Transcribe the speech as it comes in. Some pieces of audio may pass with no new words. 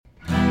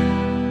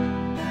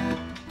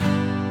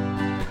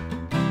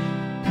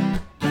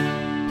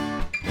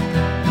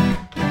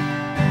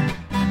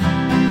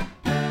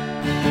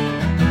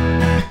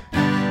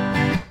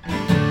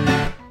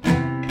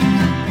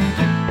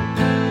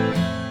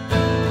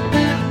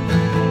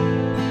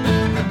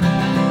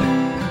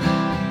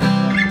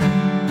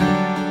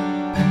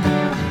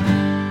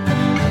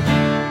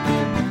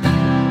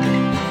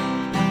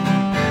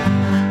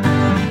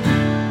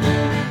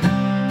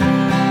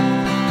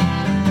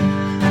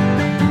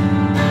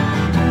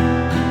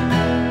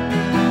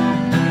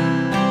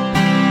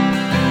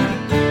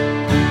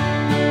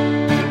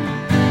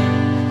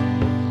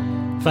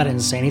I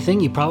didn't say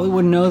anything, you probably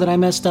wouldn't know that I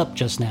messed up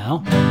just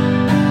now.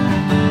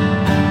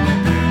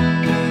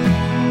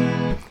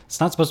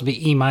 It's not supposed to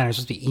be E minor, it's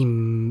supposed to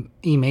be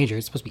E major,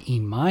 it's supposed to be E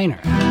minor.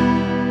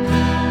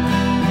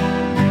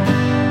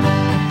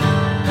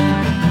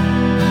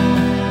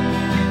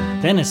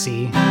 Then a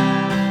C,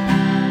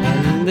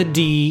 and the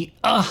D.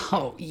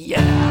 Oh,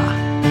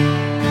 yeah.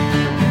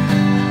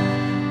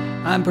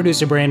 I'm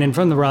producer Brandon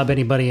from the Rob,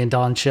 Anybody, and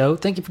Dawn Show.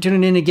 Thank you for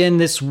tuning in again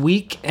this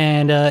week.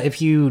 And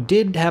if you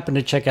did happen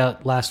to check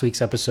out last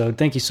week's episode,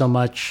 thank you so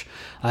much.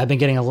 I've been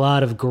getting a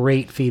lot of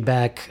great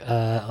feedback,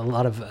 a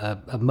lot of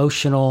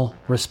emotional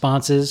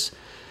responses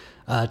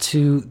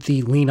to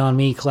the Lean On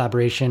Me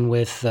collaboration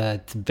with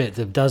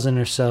the dozen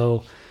or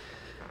so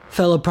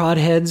fellow prod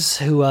heads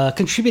who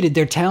contributed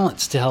their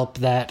talents to help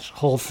that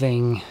whole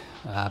thing,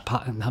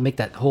 make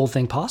that whole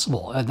thing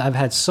possible. I've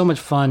had so much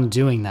fun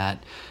doing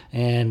that.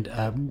 And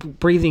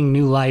breathing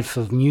new life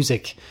of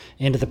music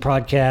into the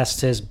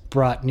podcast has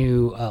brought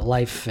new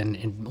life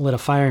and lit a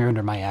fire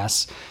under my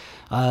ass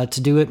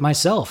to do it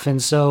myself.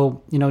 And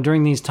so,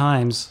 during these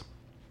times,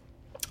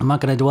 I'm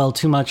not going to dwell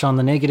too much on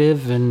the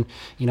negative, and,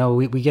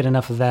 we get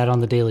enough of that on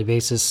the daily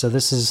basis. So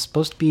this is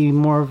supposed to be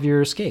more of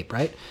your escape,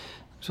 right?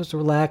 You're supposed to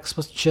relax,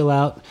 supposed to chill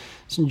out,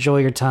 just enjoy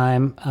your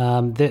time.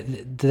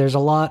 There's a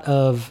lot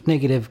of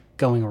negative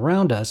going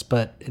around us,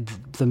 but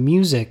the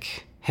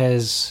music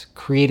has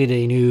created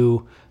a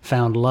new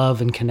found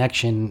love and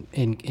connection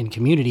in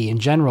community in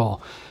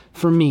general,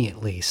 for me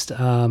at least.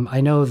 I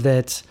know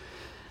that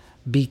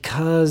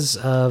because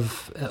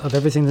of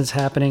everything that's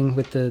happening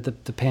with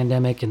the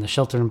pandemic and the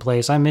shelter in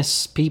place, I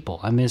miss people.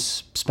 I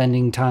miss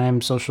spending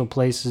time, social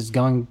places,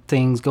 going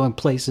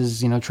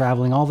places,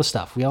 traveling, all the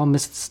stuff. We all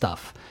miss the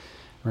stuff,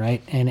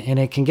 right? And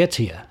it can get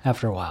to you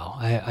after a while.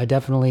 I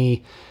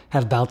definitely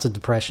have bouts of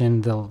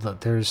depression.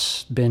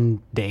 There's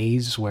been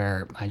days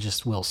where I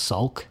just will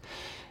sulk,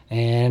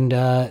 and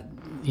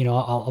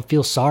I'll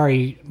feel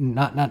sorry,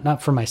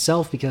 not for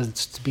myself,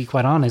 because to be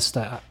quite honest,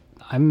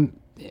 I'm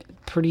in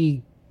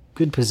pretty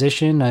good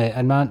position.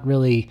 I'm not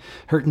really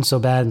hurting so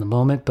bad in the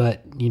moment,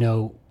 but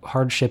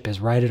hardship is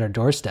right at our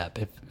doorstep.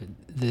 If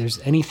there's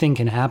anything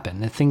can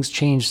happen, if things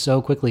change so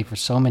quickly for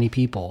so many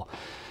people,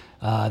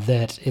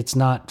 that it's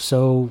not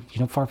so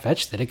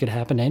far-fetched that it could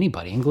happen to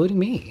anybody, including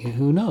me.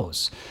 Who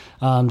knows?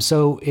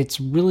 So it's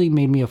really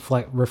made me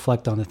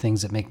reflect on the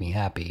things that make me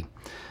happy.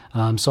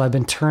 So I've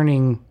been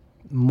turning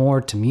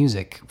more to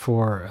music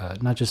for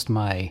not just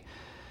my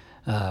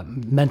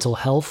mental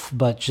health,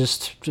 but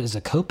just as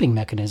a coping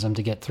mechanism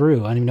to get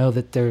through. I know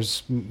that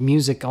there's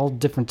music, all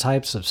different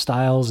types of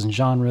styles and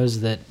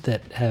genres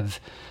that have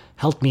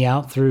helped me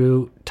out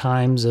through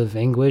times of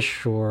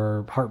anguish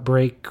or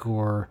heartbreak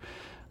or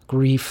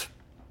grief.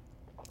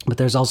 But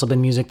there's also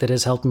been music that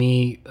has helped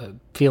me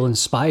feel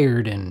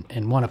inspired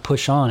and want to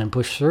push on and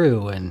push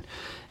through.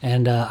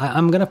 And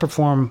I'm going to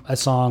perform a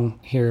song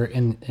here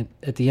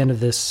at the end of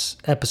this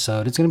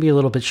episode. It's going to be a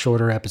little bit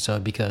shorter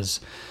episode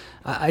because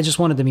I just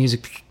wanted the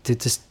music to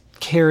just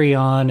carry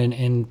on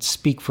and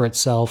speak for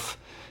itself,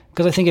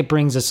 because I think it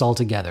brings us all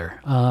together.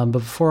 But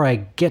before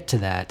I get to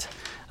that,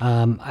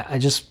 I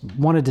just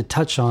wanted to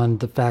touch on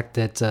the fact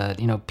that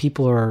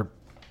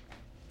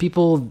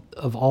people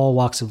of all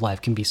walks of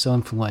life can be so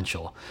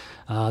influential.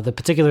 The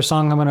particular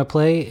song I'm going to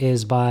play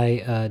is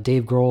by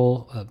Dave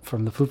Grohl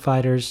from the Foo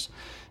Fighters.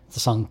 The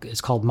song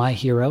is called My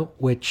Hero,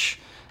 which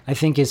I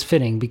think is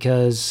fitting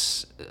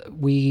because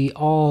we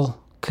all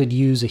could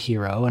use a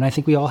hero, and I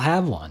think we all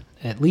have one,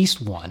 at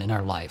least one in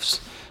our life.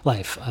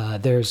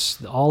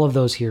 There's all of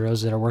those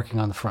heroes that are working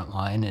on the front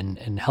line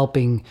and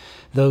helping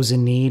those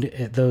in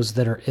need, those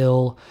that are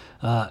ill,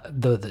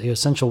 the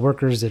essential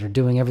workers that are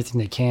doing everything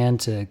they can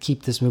to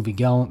keep this movie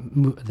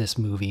going. This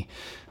movie,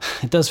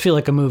 it does feel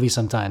like a movie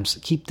sometimes.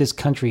 Keep this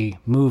country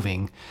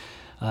moving,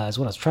 is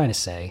what I was trying to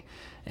say.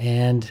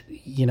 And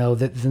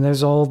then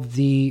there's all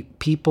the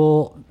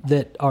people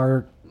that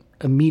are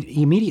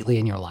immediately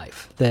in your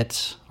life,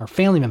 that are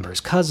family members,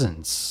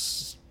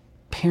 cousins,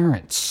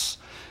 parents,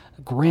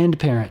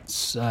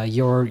 grandparents,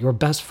 your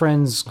best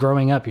friends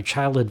growing up, your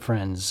childhood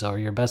friends, or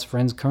your best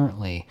friends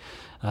currently.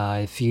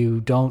 If you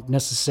don't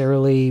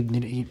necessarily,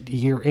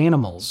 your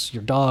animals,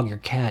 your dog, your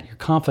cat, your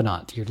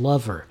confidant, your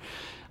lover,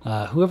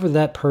 whoever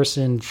that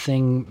person,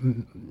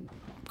 thing,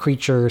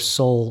 creature,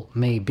 soul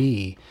may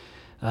be.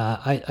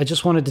 I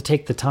just wanted to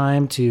take the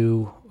time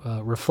to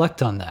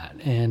reflect on that.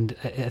 And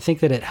I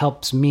think that it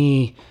helps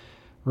me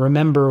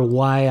remember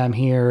why I'm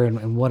here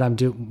and what I'm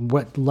doing,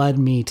 what led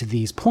me to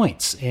these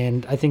points.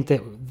 And I think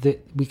that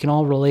we can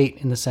all relate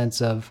in the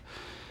sense of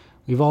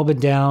we've all been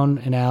down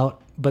and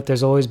out, but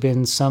there's always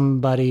been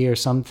somebody or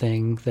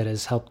something that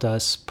has helped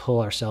us pull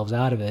ourselves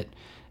out of it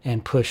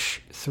and push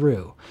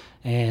through.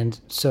 And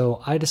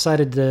so I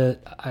decided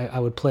I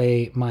would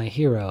play My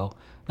Hero,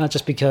 not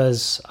just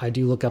because I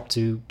do look up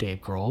to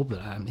Dave Grohl, but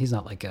he's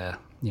not like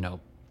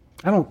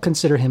I don't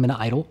consider him an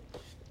idol.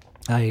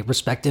 I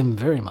respect him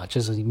very much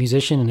as a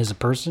musician and as a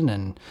person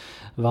and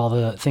of all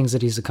the things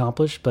that he's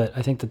accomplished. But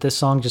I think that this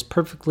song just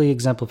perfectly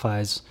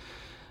exemplifies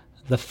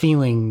the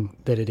feeling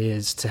that it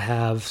is to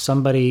have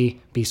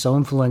somebody be so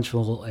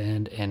influential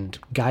and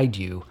guide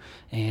you,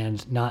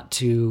 and not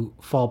to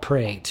fall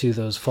prey to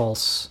those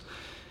false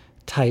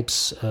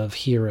types of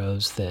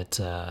heroes that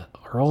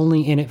are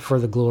only in it for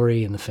the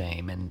glory and the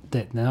fame, and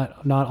that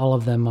not all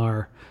of them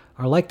are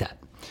like that.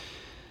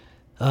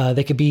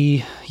 They could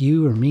be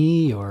you or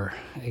me, or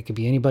it could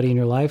be anybody in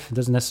your life. It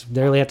doesn't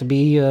necessarily have to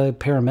be a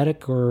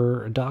paramedic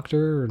or a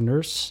doctor or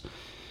nurse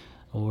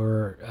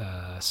or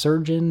a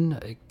surgeon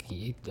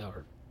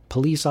or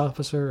police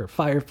officer or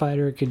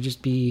firefighter. It could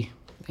just be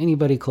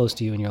anybody close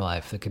to you in your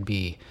life that could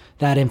be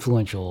that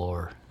influential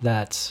or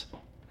that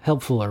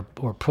helpful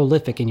or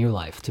prolific in your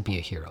life to be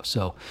a hero.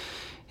 So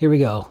here we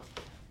go.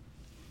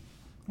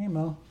 Hey,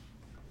 Mo.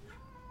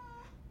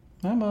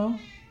 Hi, Mo.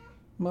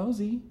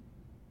 Mosey.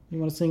 You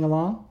want to sing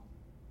along?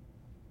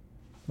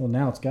 Well,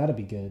 now it's got to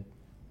be good.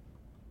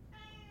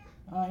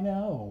 I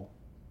know.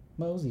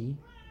 Mosey.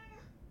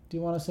 Do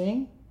you want to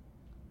sing?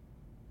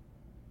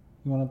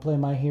 You want to play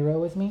My Hero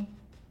with me?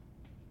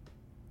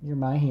 You're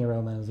my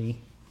hero,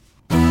 Mosey.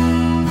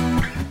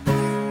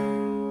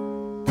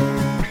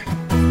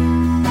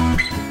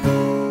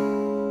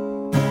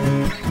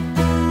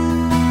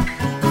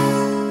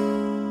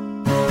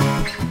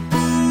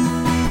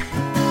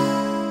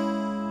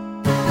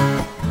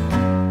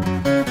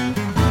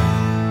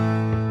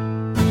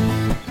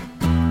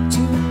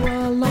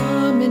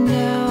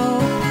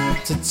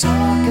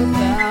 Talk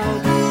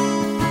about,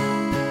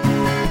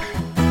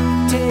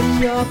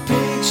 take your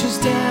pictures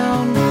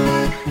down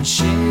and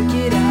shake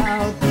it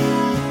out.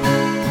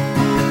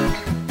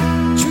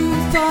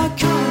 Truth or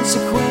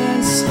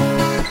consequence,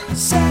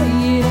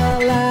 say it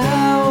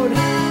aloud.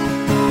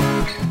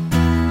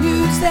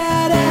 Use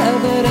that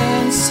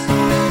evidence,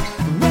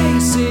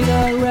 race it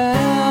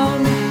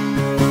around.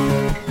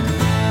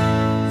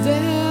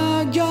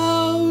 There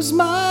goes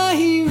my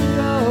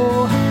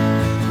hero,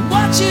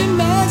 watch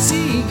him as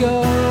he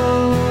goes.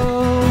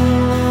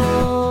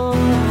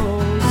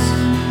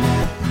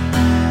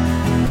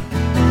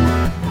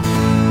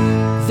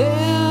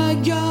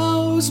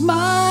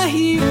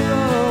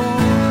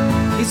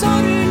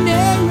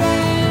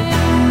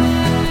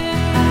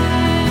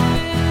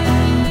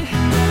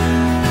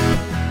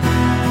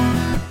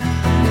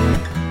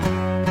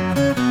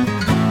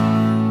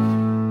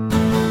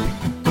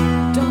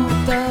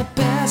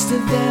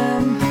 Of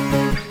them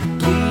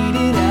bleed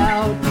it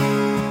out,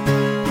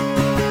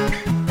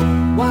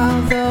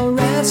 while the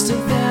rest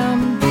of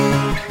them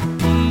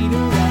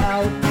peter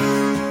out.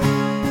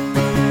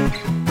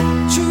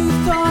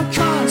 Truth or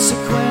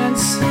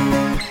consequence,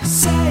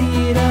 say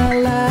it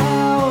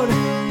aloud.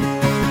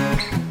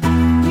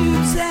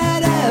 Use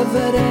that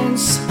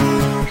evidence,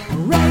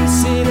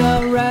 race it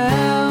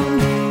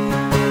around.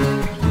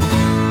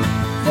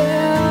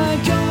 There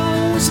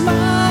goes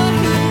my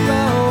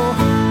hero,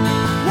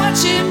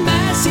 watch him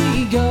as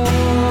he goes.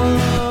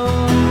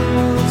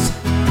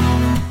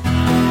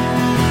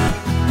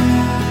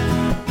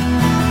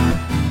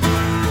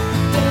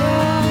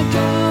 There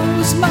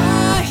goes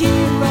my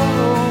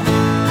hero,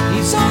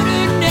 he's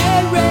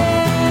ordinary.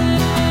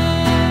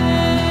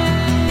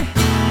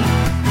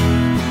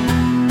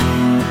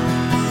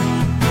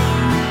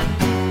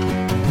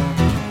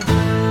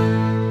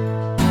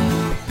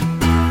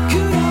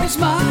 Kudos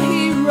my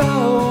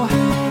hero,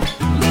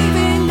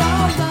 leaving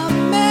all the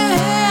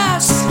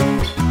mess.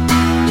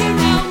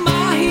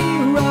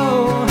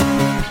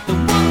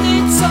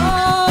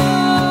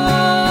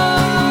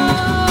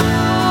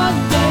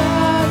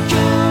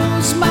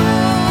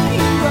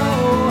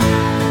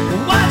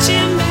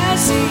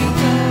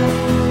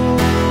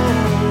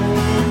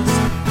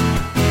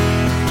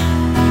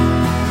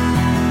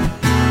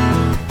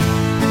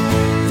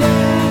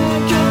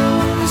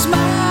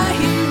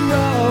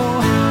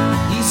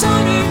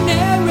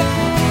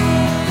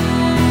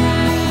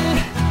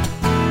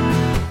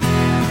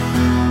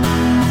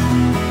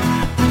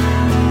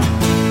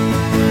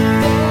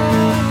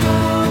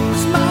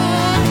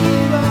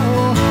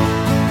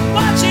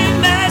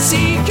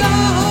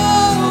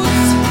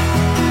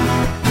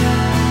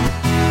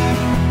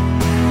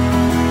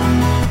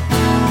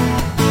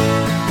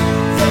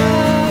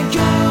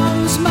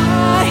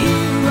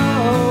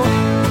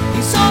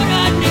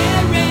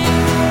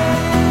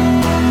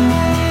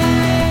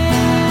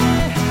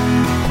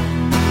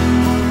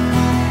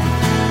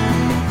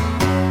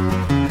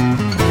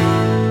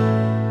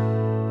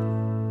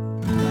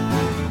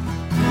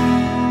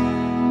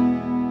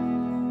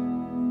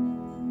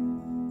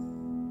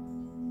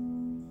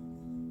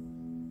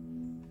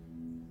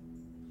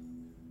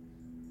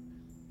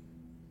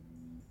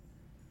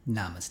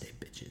 Namaste,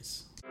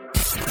 bitches.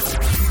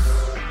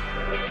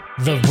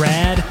 The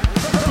Rad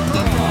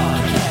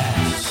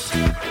Broadcast. The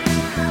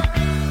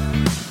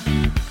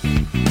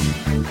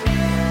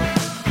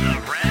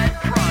Rad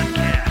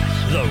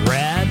Broadcast. The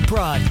Rad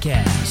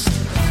Broadcast.